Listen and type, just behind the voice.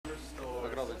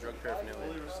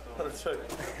That's right.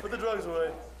 Put the drugs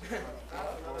away.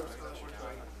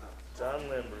 John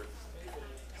Lambert.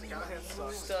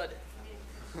 Stud.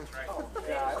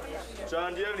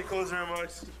 John, do you have any closing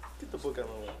remarks? Get the book out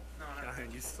of the way. No,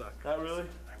 Callahan, you suck. Not really?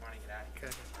 I want to get out of here.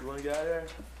 Okay. You want to get out of here?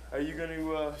 Are you going to,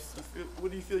 what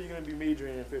do you feel you're going to be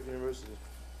majoring in Fairfield University?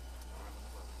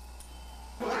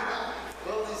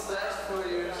 Well, these last 4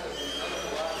 years have been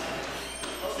a lot.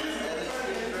 And it's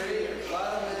been great, a lot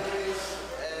of memories,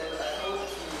 and I hope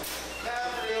to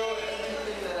fulfill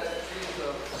everything that I've dreamed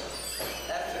of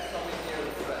after coming here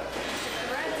to prep.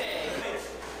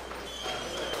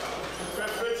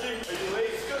 Prep Richie, are you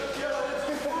late?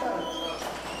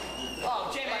 Oh,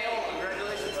 Jay Mayola.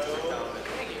 Congratulations.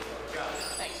 Thank you.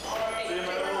 Thanks. Jay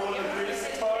Mayola, one of the greatest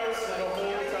guitars in the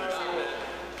whole entire world.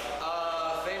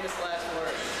 Famous last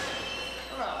words.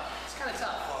 I don't know. It's kind of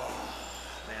tough.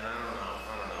 Man, I don't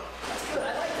know. That's good.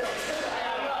 I like that.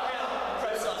 I know.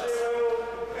 Prep sucks. Do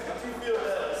you feel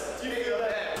that? Do you feel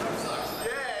that? Prep sucks.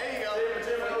 Yeah, there you go.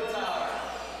 Jay Mayola.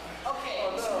 Okay,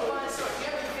 so do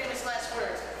you have any famous last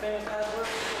words? Famous last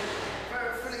words?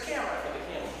 For the camera. For the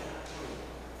camera.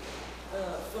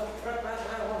 Fuck prep, that's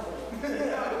what I want for you.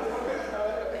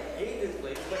 I hate this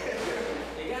place.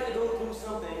 You gotta go through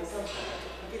something and something.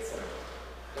 You get something.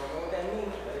 Don't know what that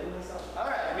means, but it means something.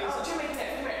 Alright, so Jimmy,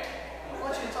 come here. I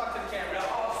want you to talk to the camera.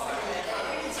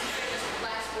 We need some famous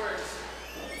last words.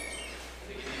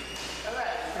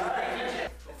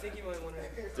 Alright. I think you might want to.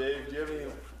 Dave, do you have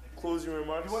any closing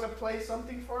remarks? You want to play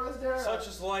something for us, Derek? Such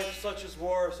is life, such is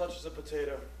war, such is a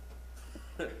potato.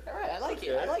 Alright, I like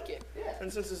it. I like it. Yeah.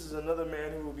 And since this is another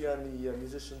man who will be on the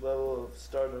musician level of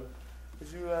stardom,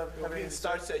 would you have any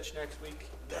Start Stage next week.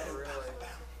 Not really.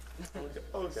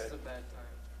 Okay. It's a bad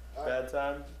time. Bad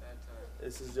time? Bad time.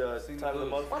 This is time of the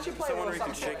month. Why don't you play Someone one who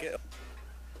can something? shake it.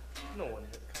 No one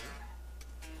hit.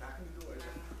 I can do it.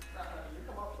 You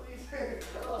come up, please.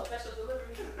 Oh, special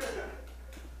delivery.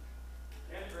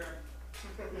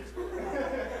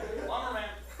 Lumberman.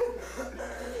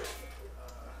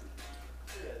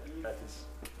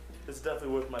 It's definitely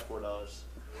worth my $4. What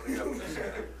do you have to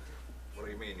say? What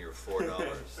do you mean you're $4?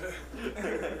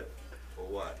 For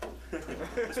what?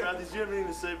 Mr. Matthews, do you have anything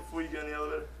to say before you get in the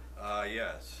elevator?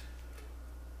 Yes.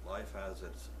 Life has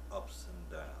its ups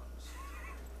and downs.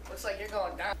 Looks like you're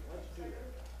going down.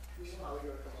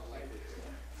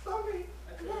 Stop me.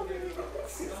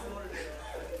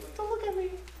 Don't look at me.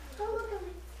 Don't look at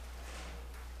me.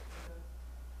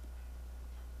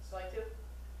 Slide two.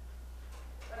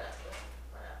 Why not?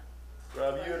 Why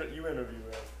not? Rob, you interview,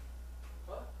 Rob.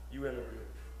 What? You interview.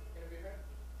 Interview her?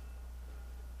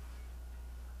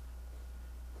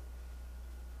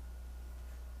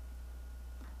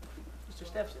 Mr.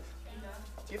 Stepsis,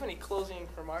 do you have any closing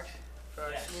remarks for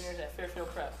our seniors at Fairfield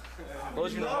Prep?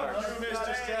 Closing remarks.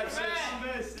 Mr.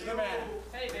 Stepsis.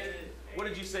 Hey, baby. What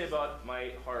did you say about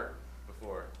my heart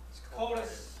before? Cold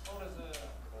as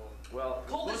Well,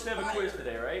 we're Cold supposed as to have a fire. quiz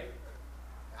today, right?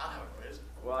 I'll have a quiz.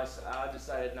 Well, I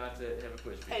decided not to have a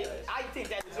quiz for you Hey, guys. I think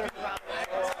that deserves a round of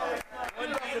applause.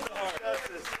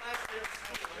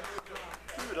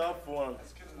 Give it up for him.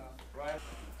 That's good enough.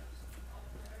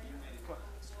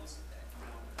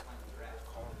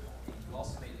 You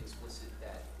also made it explicit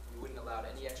that we wouldn't allow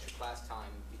any extra class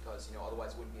time because,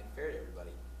 otherwise it wouldn't be unfair to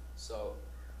everybody. So.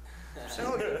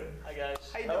 Hi guys.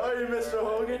 How are you, Mr.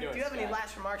 Hogan? Do you have any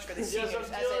last remarks for the Yes, seniors as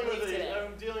they leave today?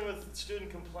 I'm dealing with student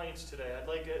complaints today. I'd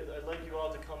like you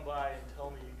all to come by and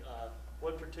tell me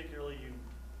what particularly you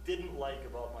didn't like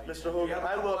about my Mr. Hogan,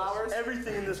 I love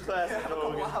everything in this class, Mr.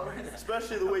 Hogan.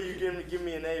 Especially the way you give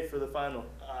me an A for the final.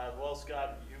 Well,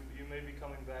 Scott, you may be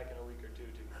coming back in a week or two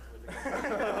to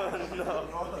with the No.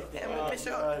 Yeah,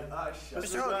 Mr. Hogan. Mr.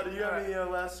 Scott, do you have any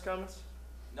last comments?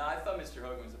 No, I thought Mr.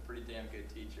 Hogan was a pretty damn good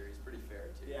teacher. He's pretty fair,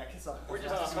 too. Yeah, kiss up. We're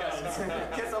just discussing.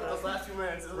 Kiss up those last 2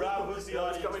 minutes. Rob, who's the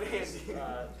audience coming for this, handy.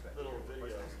 little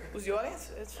video? Who's the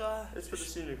audience? It's for the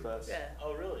senior class. Yeah.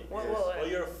 Oh, really? Well,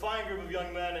 You're a fine group of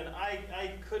young men, and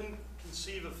I couldn't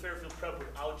conceive of Fairfield Prep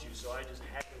without you, so I just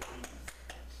had to leave.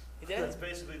 You did? That's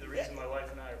basically the reason my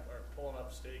wife and I are pulling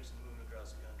up stakes and moving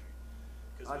across the country.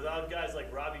 Because without guys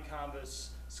like Robbie Combas,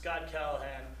 Scott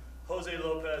Callahan, Jose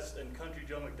Lopez, and Country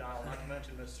Joe McDonald, not to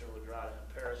mention Mr. Lagrada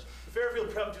in Paris, Fairfield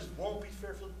Prep just won't be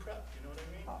Fairfield Prep, you know what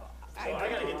I mean? So I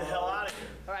gotta get the hell out of here.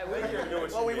 All right,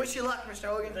 well, we wish you luck, Mr.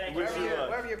 Hogan. Thank you.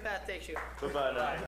 Wherever your path takes you. Bye-bye now.